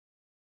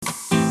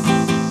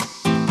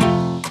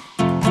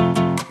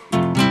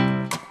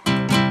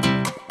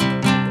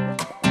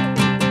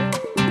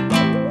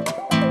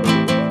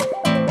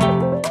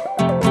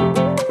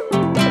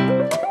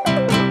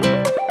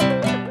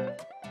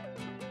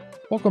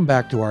Welcome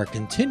back to our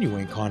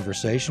continuing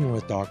conversation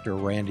with Dr.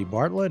 Randy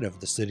Bartlett of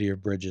the City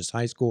of Bridges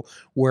High School,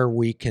 where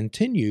we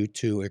continue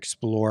to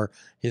explore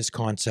his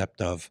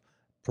concept of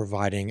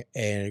providing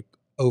an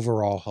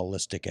overall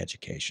holistic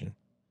education.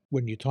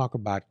 When you talk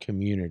about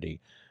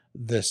community,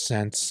 the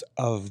sense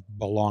of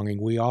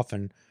belonging, we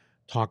often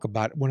talk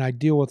about, when I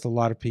deal with a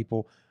lot of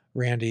people,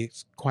 Randy,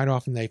 quite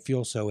often they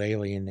feel so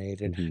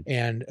alienated,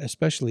 and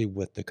especially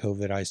with the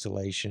COVID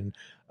isolation,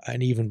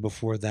 and even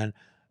before then,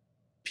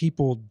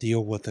 people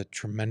deal with a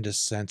tremendous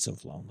sense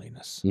of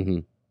loneliness.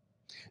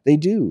 They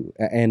do.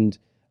 And,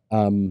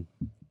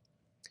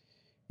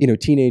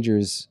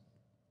 teenagers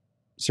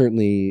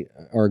certainly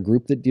are a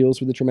group that deals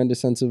with a tremendous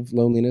sense of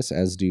loneliness,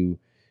 as do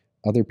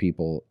other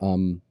people.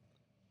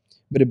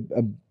 But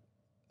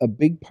a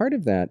big part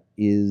of that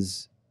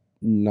is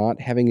not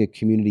having a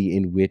community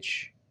in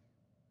which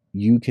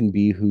you can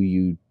be who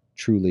you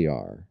truly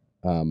are.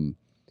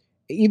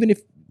 Even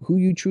if who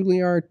you truly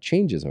are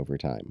changes over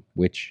time,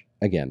 which,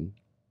 again,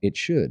 it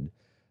should.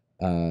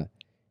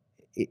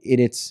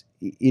 It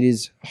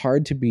is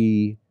hard to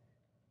be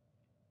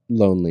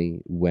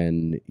lonely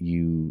when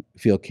you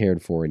feel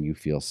cared for and you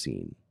feel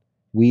seen.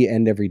 We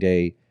end every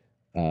day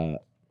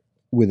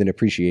with an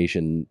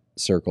appreciation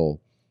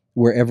circle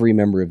where every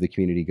member of the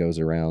community goes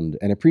around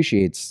and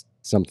appreciates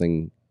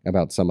something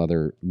about some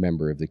other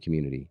member of the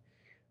community.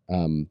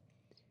 And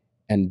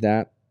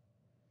that,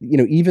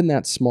 even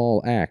that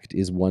small act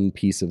is one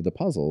piece of the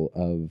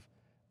puzzle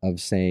of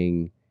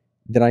saying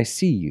that I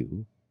see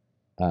you,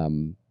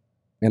 and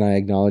I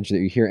acknowledge that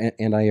you're here,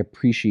 and I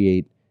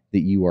appreciate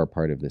that you are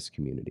part of this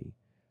community.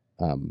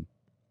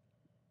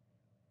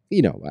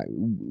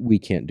 We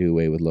can't do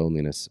away with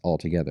loneliness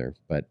altogether,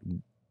 but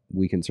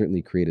we can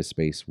certainly create a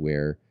space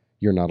where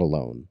you're not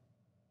alone.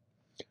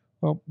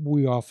 Well,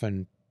 we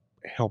often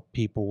help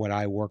people. What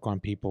I work on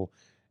people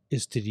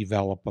is to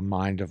develop a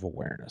mind of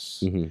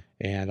awareness.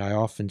 And I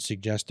often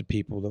suggest to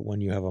people that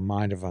when you have a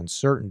mind of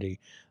uncertainty,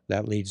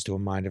 that leads to a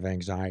mind of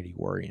anxiety,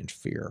 worry, and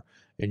fear.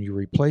 And you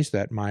replace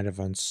that mind of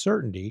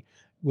uncertainty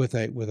with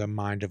a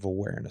mind of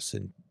awareness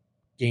and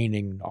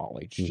gaining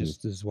knowledge,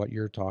 just as what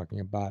you're talking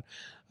about.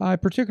 I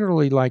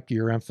particularly like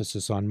your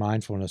emphasis on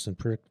mindfulness, and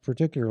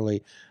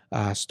particularly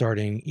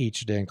starting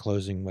each day and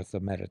closing with a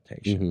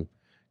meditation.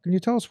 Can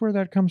you tell us where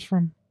that comes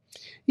from?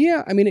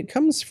 Yeah, I mean, it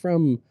comes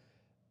from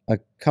a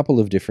couple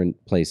of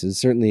different places.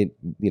 Certainly,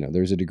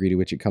 there's a degree to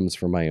which it comes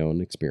from my own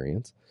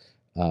experience.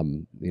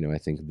 I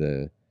think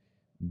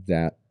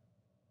that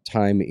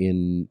time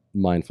in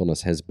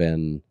mindfulness has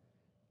been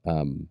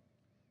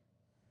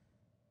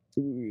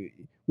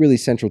really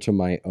central to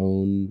my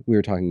own. We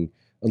were talking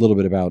a little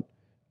bit about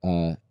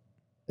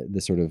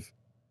the sort of,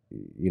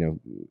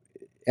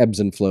 ebbs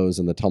and flows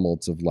and the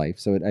tumults of life.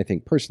 So I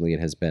think personally it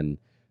has been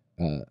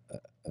a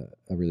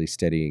really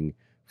steadying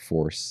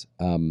force.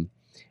 And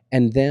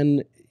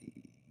then,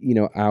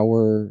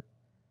 our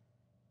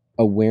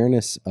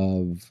awareness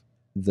of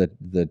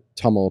the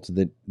tumult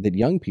that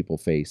young people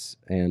face,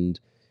 and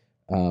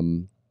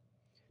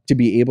to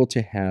be able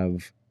to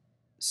have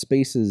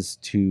spaces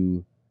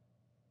to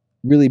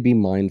really be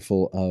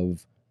mindful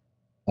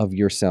of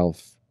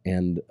yourself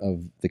and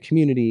of the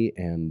community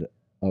and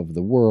of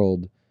the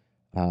world.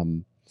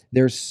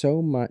 There's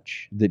so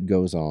much that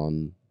goes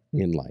on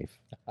in life.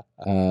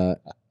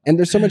 And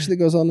there's so much that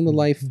goes on in the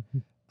life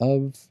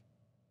of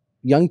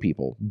young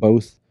people,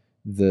 both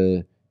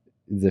the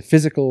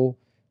physical,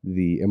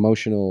 the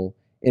emotional,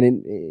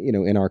 and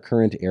in our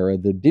current era,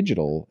 the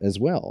digital as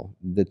well.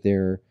 That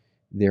there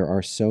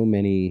are so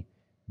many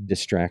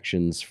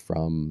distractions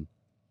from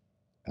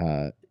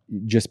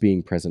just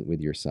being present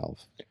with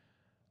yourself.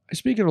 I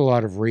speak at a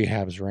lot of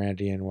rehabs,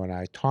 Randy, and when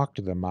I talk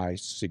to them, I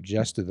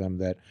suggest to them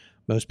that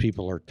most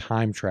people are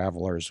time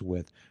travelers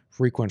with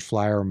frequent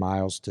flyer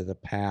miles to the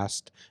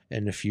past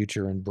and the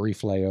future and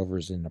brief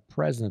layovers in the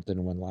present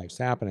and when life's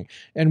happening.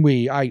 And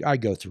I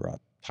go through a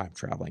time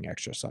traveling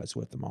exercise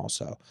with them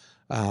also.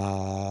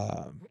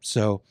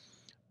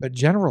 But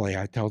generally,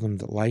 I tell them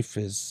that life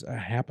is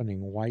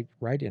happening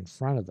right in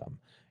front of them,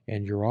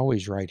 and you're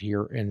always right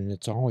here, and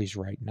it's always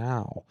right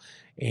now.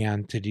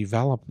 And to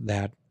develop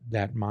that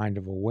mind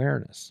of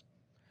awareness,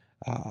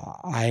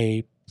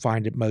 I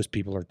find that most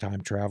people are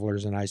time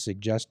travelers, and I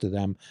suggest to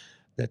them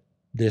that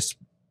this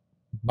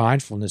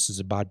mindfulness is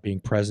about being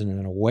present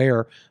and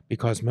aware,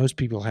 because most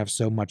people have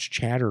so much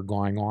chatter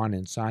going on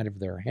inside of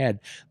their head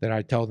that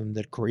I tell them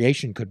that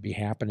creation could be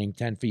happening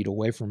 10 feet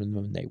away from them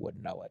and they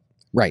wouldn't know it.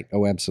 Right.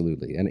 Oh,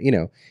 absolutely. And,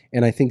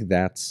 and I think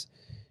that's,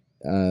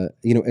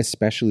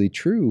 especially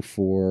true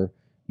for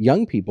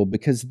young people,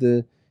 because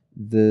they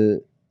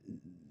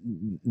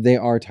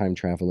are time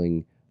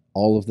traveling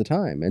all of the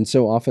time. And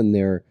so often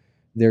they're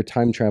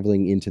time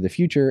traveling into the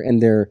future,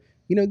 and there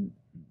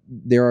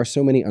are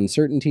so many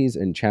uncertainties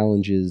and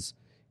challenges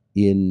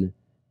in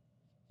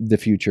the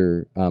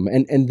future,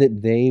 and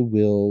that they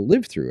will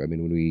live through. I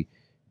mean, when we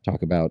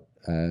talk about,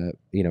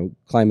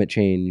 climate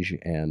change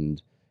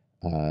and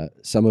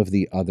some of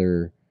the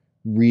other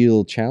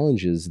real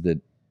challenges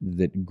that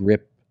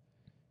grip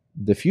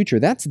the future,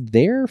 that's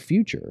their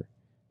future.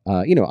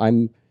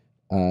 I'm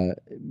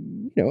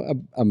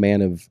a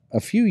man of a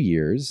few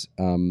years,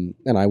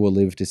 and I will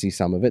live to see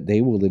some of it.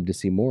 They will live to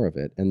see more of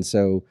it. And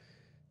so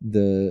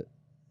the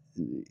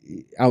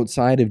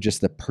outside of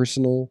just the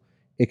personal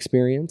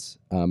experience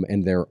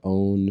and their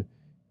own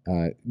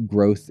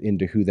growth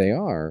into who they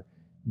are,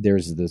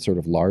 there's the sort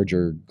of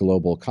larger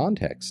global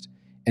context.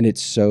 And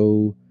it's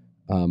so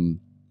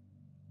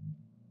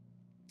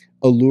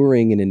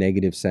alluring in a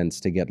negative sense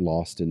to get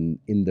lost in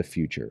the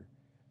future.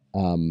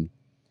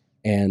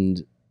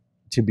 And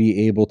to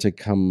be able to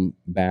come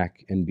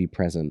back and be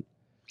present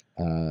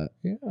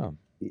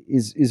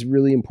is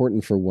really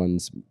important for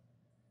one's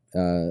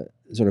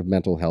sort of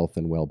mental health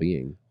and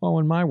well-being. Well,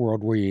 in my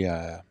world, we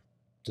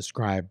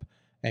describe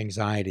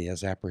anxiety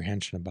as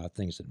apprehension about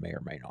things that may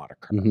or may not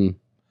occur.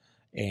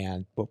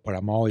 Mm-hmm. But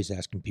I'm always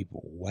asking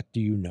people, what do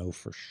you know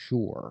for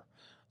sure?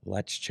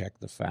 Let's check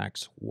the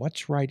facts.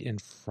 What's right in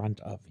front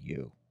of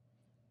you?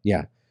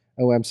 Yeah.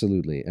 Oh,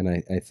 absolutely. And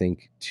I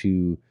think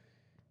to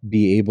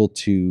be able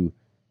to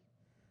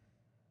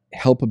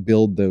help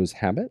build those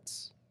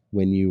habits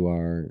when you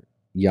are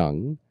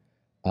young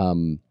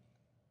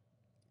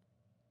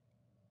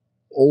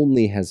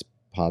only has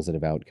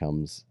positive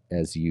outcomes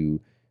as you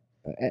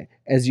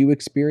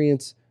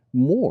experience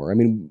more. I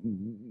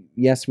mean,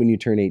 yes, when you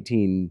turn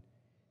 18,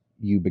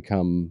 you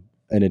become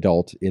an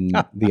adult in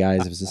the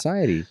eyes of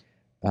society.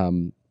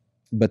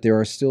 But there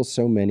are still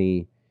so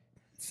many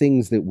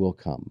things that will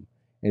come.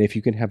 And if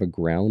you can have a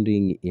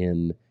grounding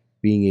in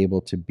being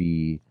able to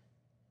be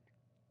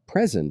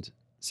present,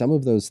 some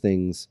of those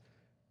things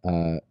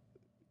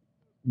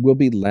will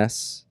be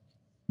less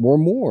or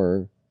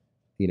more,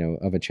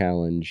 of a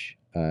challenge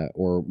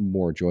or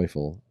more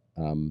joyful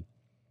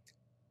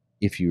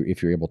if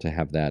you're able to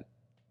have that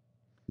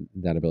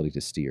ability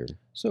to steer.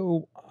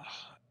 So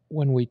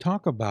when we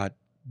talk about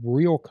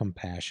real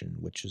compassion,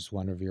 which is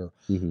one of your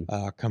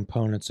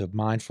components of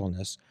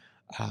mindfulness,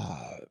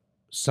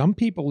 some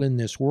people in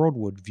this world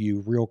would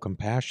view real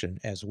compassion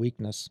as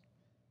weakness.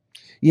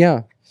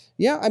 Yeah.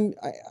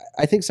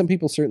 I think some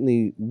people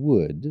certainly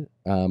would.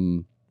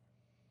 And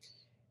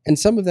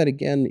some of that,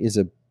 again, is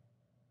a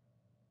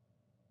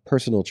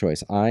personal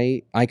choice.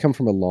 I come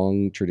from a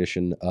long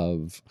tradition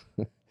of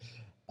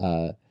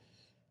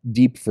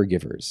deep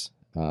forgivers.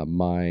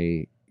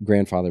 My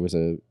grandfather was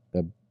a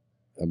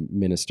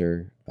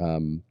minister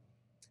and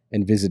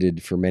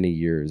visited for many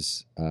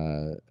years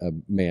a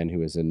man who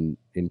was in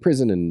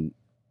prison and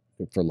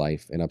for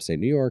life in upstate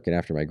New York. And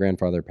after my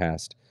grandfather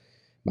passed,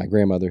 my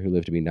grandmother, who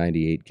lived to be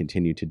 98,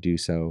 continued to do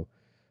so.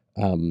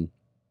 And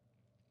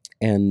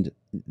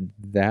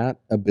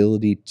that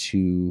ability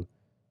to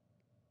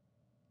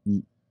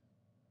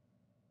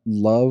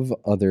love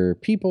other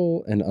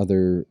people and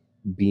other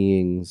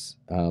beings,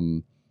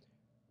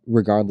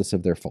 regardless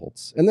of their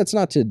faults. And that's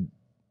not to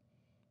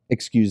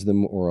excuse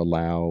them or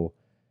allow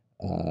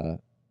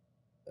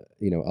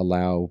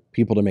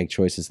people to make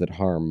choices that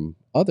harm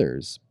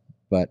others,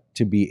 but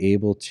to be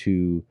able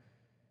to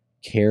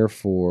care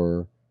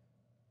for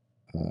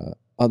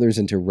others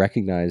and to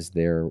recognize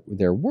their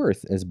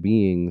worth as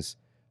beings,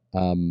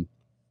 I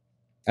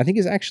think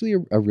is actually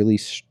a really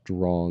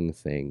strong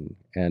thing.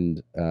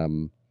 And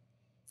I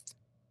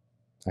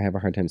have a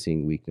hard time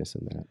seeing weakness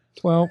in that.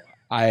 Well,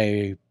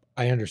 I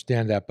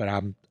understand that, but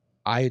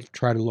I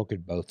try to look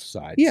at both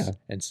sides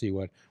and see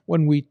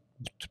when we,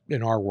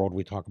 in our world,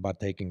 we talk about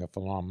taking a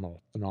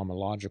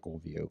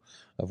phenomenological view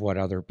of what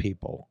other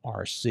people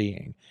are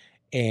seeing.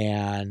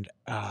 And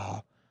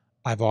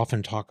I've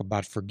often talked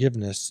about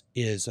forgiveness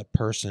is the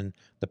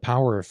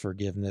power of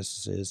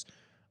forgiveness is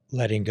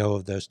letting go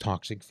of those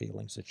toxic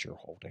feelings that you're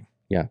holding.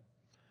 Yeah.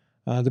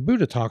 The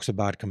Buddha talks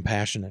about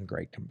compassion and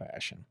great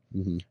compassion.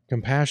 Mm-hmm.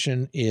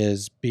 Compassion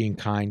is being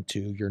kind to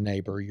your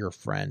neighbor, your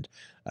friend,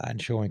 and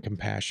showing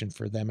compassion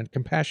for them. And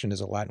compassion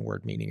is a Latin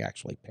word meaning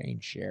actually pain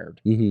shared.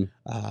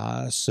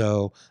 Mm-hmm.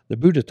 So the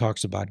Buddha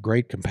talks about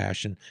great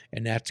compassion,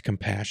 and that's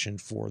compassion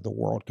for the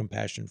world,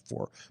 compassion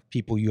for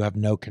people you have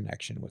no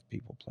connection with,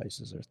 people,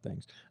 places, or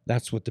things.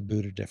 That's what the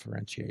Buddha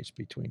differentiates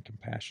between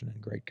compassion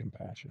and great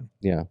compassion.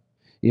 Yeah.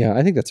 Yeah,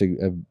 I think that's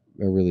a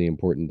really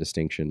important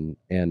distinction,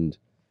 and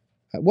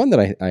one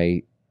that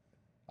I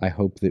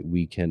hope that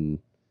we can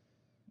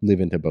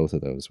live into both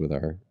of those with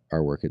our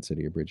work at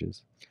City of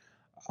Bridges.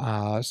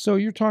 So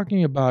you're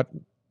talking about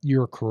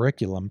your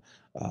curriculum,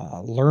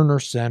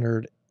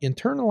 learner-centered,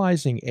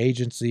 internalizing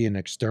agency and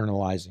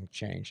externalizing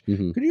change.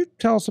 Mm-hmm. Could you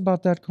tell us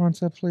about that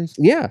concept, please?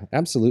 Yeah,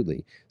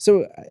 absolutely.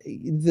 So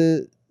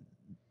the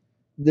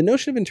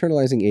notion of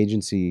internalizing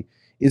agency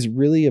is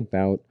really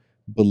about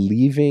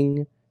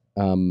believing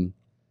and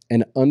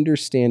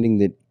understanding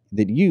that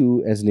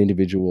you as an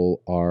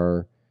individual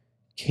are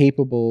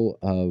capable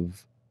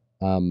of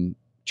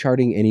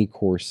charting any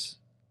course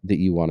that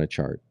you want to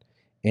chart,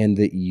 and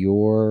that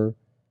your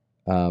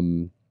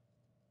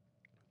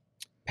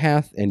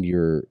path and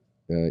your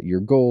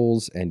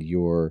goals and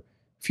your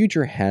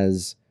future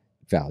has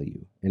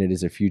value, and it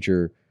is a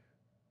future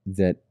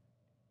that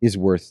is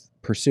worth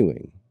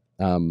pursuing.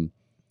 But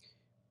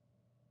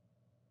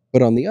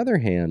on the other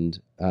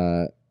hand,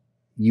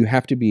 you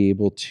have to be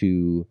able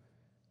to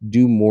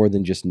do more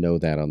than just know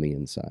that on the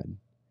inside.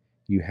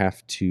 You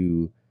have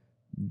to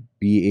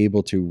be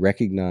able to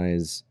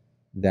recognize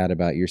that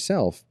about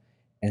yourself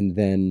and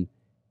then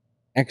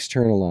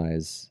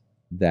externalize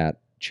that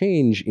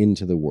change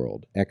into the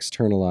world.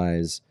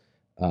 Externalize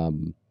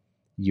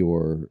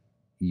your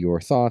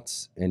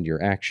thoughts and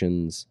your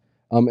actions,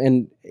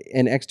 and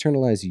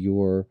externalize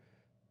your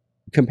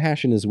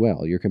compassion as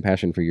well. Your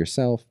compassion for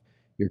yourself,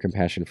 your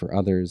compassion for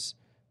others.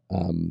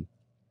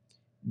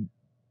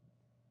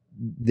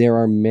 There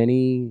are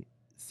many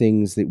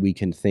things that we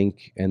can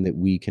think and that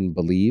we can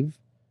believe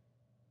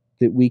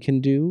that we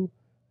can do,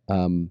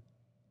 and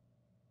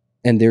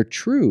they're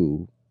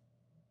true,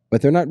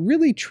 but they're not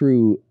really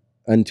true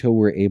until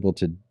we're able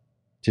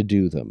to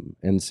do them.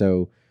 And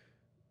so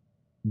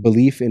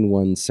belief in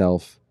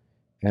oneself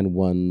and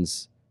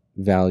one's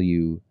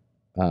value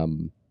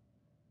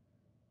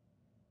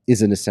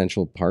is an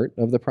essential part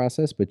of the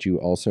process, but you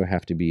also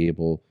have to be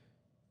able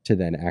to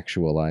then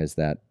actualize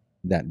that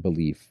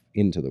belief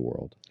into the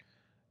world.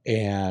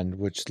 And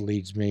which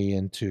leads me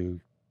into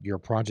your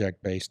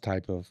project-based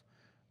type of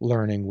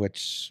learning,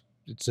 which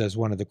it says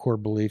one of the core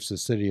beliefs of the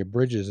City of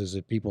Bridges is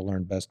that people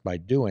learn best by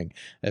doing,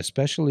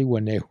 especially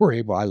when they were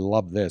able, I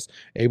love this,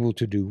 able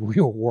to do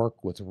real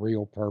work with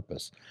real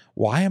purpose.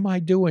 Why am I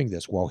doing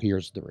this? Well,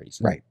 here's the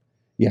reason. Right.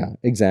 Yeah,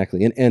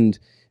 exactly. And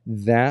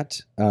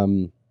that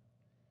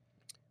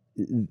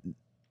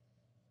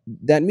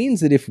that means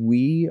that if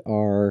we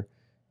are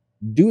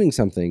doing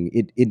something,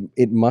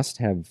 it must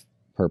have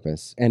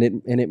purpose, and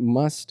it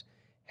must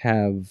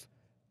have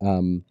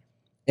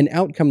an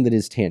outcome that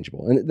is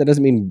tangible. And that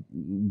doesn't mean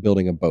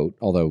building a boat,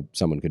 although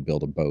someone could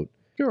build a boat.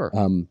 Sure.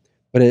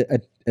 But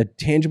a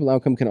tangible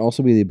outcome can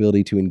also be the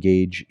ability to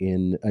engage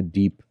in a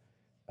deep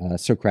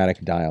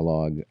Socratic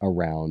dialogue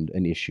around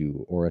an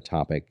issue or a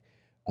topic.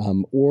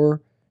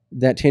 Or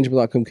that tangible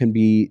outcome can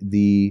be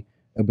the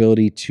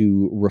ability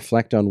to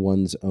reflect on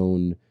one's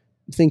own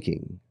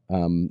thinking.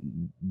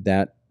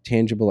 That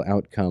tangible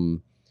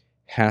outcome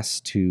has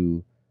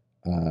to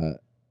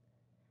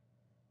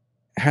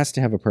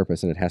have a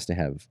purpose, and it has to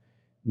have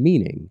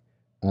meaning.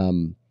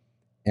 And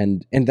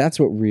that's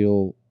what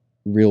real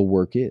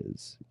work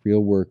is.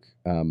 Real work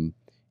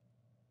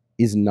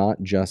is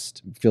not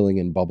just filling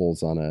in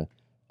bubbles on a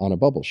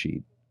bubble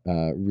sheet.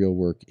 Real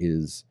work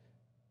is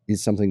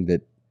something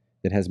that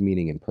has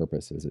meaning and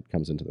purpose as it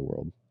comes into the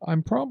world. I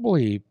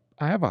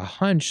have a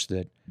hunch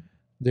that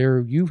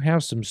you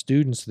have some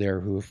students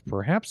there who have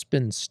perhaps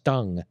been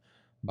stung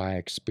by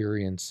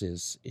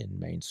experiences in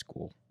Maine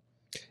school.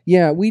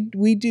 Yeah, we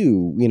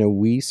do.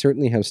 We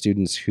certainly have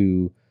students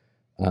who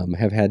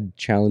have had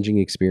challenging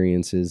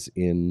experiences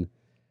in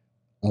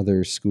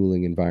other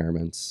schooling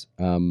environments.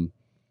 And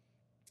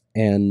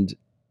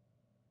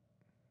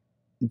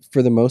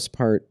for the most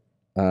part,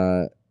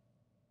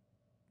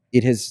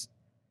 it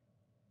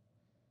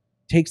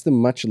takes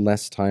them much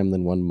less time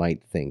than one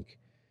might think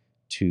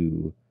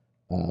to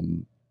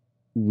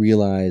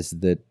realize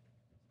that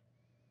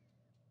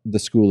the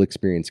school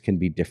experience can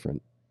be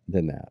different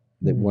than that.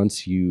 That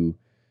once you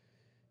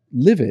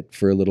live it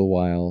for a little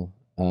while,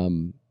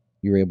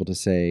 you're able to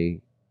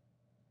say,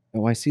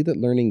 oh, I see that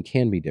learning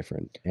can be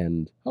different.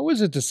 And how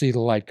is it to see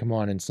the light come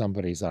on in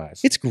somebody's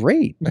eyes? It's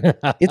great.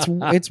 It's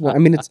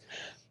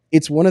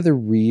one of the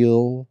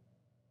real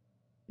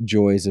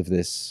joys of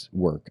this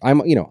work.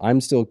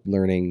 I'm still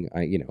learning.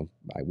 I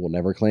will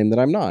never claim that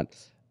I'm not.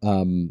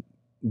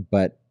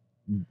 But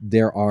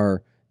there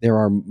are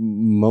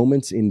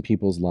moments in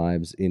people's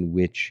lives in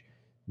which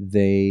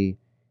they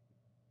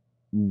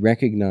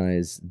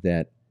recognize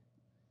that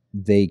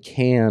they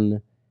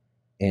can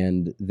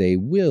and they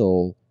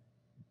will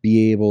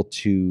be able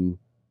to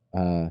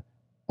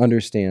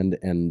understand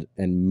and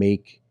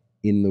make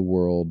in the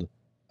world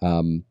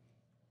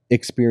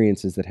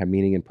experiences that have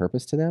meaning and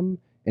purpose to them.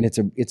 And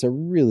it's a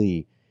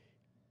really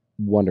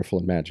wonderful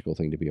and magical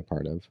thing to be a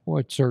part of. Well,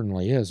 it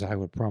certainly is. I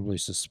would probably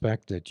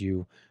suspect that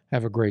you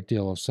have a great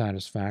deal of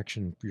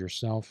satisfaction for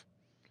yourself,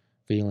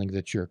 feeling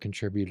that you're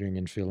contributing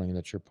and feeling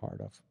that you're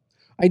part of.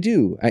 I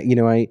do.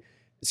 I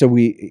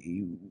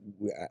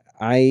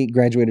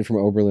graduated from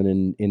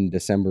Oberlin in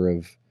December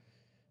of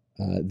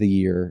the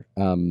year.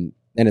 And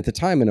at the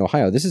time in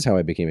Ohio, this is how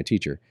I became a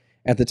teacher.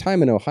 At the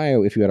time in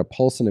Ohio, if you had a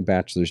pulse and a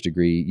bachelor's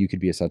degree, you could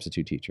be a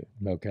substitute teacher.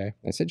 Okay.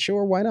 I said,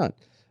 sure, why not?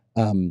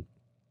 And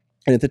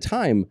at the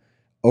time,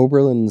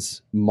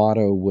 Oberlin's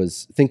motto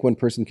was, think one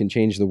person can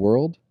change the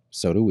world,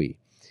 so do we.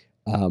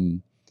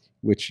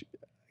 Which,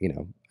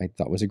 I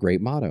thought was a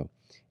great motto.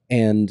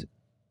 And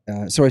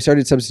so I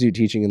started substitute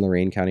teaching in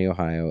Lorain County,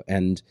 Ohio.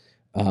 And,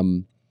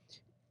 it'd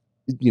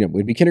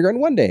be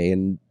kindergarten one day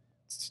and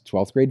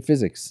 12th grade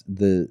physics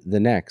the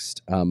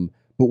next. But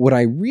what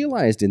I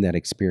realized in that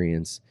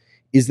experience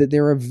is that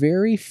there are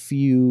very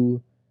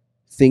few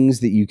things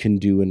that you can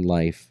do in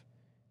life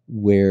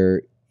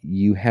where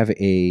you have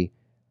a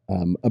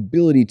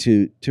ability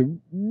to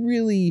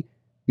really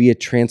be a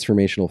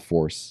transformational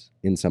force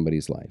in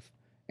somebody's life,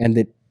 and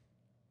that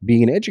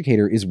being an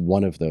educator is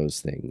one of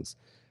those things.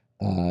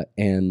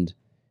 And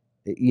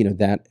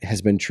that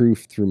has been true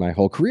through my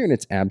whole career, and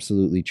it's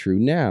absolutely true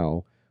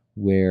now,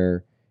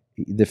 where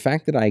the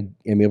fact that I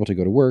am able to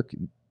go to work,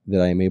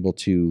 that I am able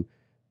to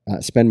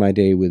spend my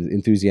day with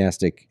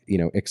enthusiastic,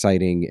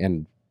 exciting,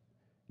 and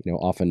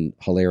often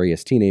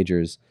hilarious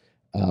teenagers,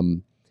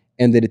 and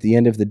that at the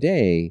end of the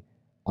day,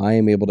 I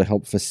am able to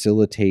help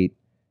facilitate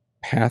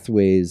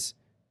pathways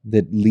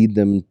that lead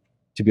them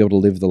to be able to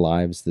live the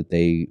lives that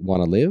they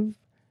want to live.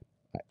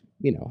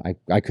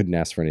 I couldn't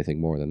ask for anything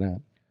more than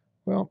that.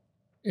 Well,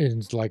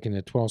 it's like in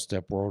the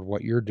 12-step world,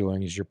 what you're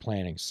doing is you're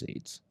planting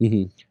seeds.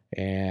 Mm-hmm.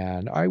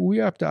 And we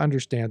have to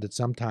understand that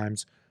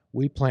sometimes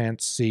we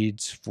plant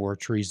seeds for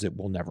trees that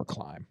will never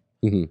climb.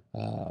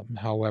 Mm-hmm.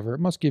 However, it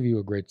must give you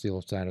a great deal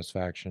of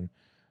satisfaction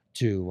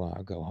to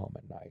go home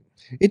at night.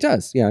 It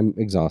does. Yeah, I'm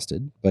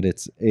exhausted, but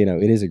it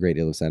is a great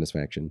deal of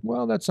satisfaction.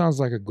 Well, that sounds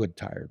like a good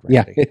tired,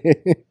 Randy.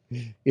 Yeah,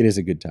 it is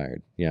a good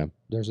tired. Yeah.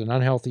 There's an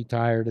unhealthy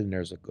tired and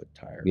there's a good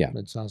tired. Yeah.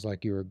 It sounds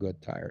like you're a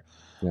good tired.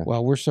 Yeah.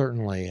 Well, we're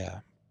certainly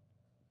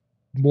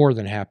more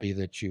than happy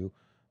that you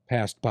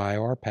passed by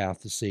our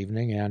path this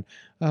evening, and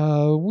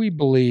we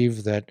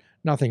believe that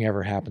nothing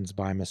ever happens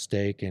by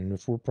mistake, and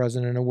if we're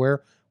present and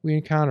aware, we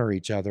encounter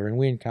each other, and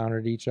we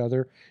encountered each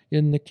other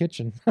in the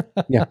kitchen.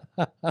 Yeah.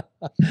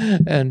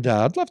 And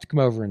I'd love to come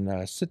over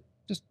and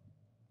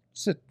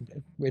sit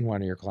in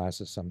one of your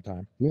classes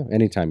sometime. Yeah,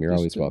 anytime. You're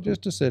always welcome.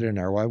 Just to sit in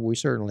there. Well, we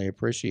certainly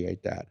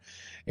appreciate that.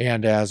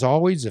 And as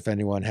always, if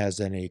anyone has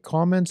any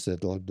comments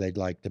that they'd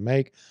like to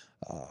make,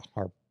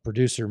 our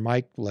producer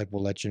Mike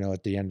will let you know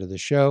at the end of the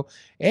show.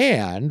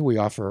 And we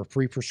offer a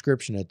free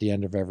prescription at the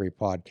end of every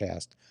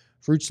podcast.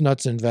 Fruits,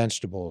 nuts, and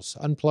vegetables.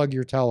 Unplug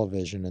your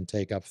television and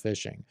take up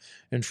fishing.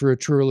 And for a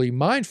truly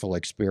mindful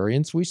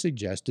experience, we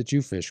suggest that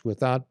you fish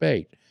without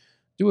bait.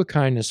 Do a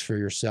kindness for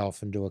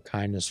yourself and do a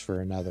kindness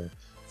for another.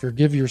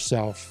 Forgive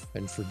yourself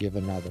and forgive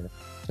another.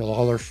 Till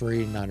all are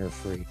free, none are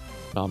free.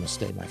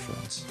 Namaste, my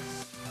friends.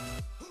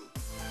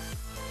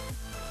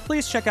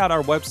 Please check out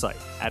our website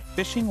at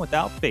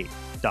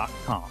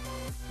fishingwithoutbait.com,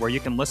 where you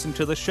can listen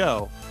to the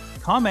show,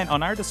 comment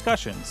on our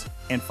discussions,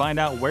 and find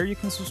out where you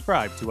can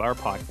subscribe to our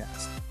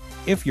podcast.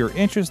 If you're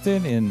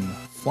interested in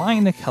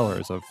flying the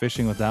colors of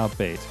Fishing Without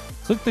Bait,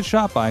 click the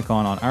shop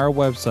icon on our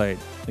website.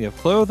 We have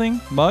clothing,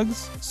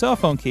 mugs, cell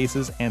phone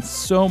cases, and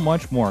so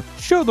much more.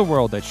 Show the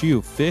world that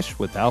you fish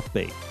without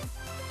bait.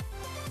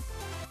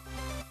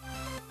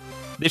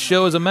 This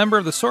show is a member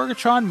of the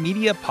Sorgatron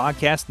Media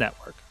Podcast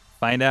Network.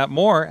 Find out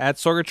more at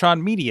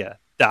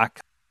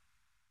sorgatronmedia.com.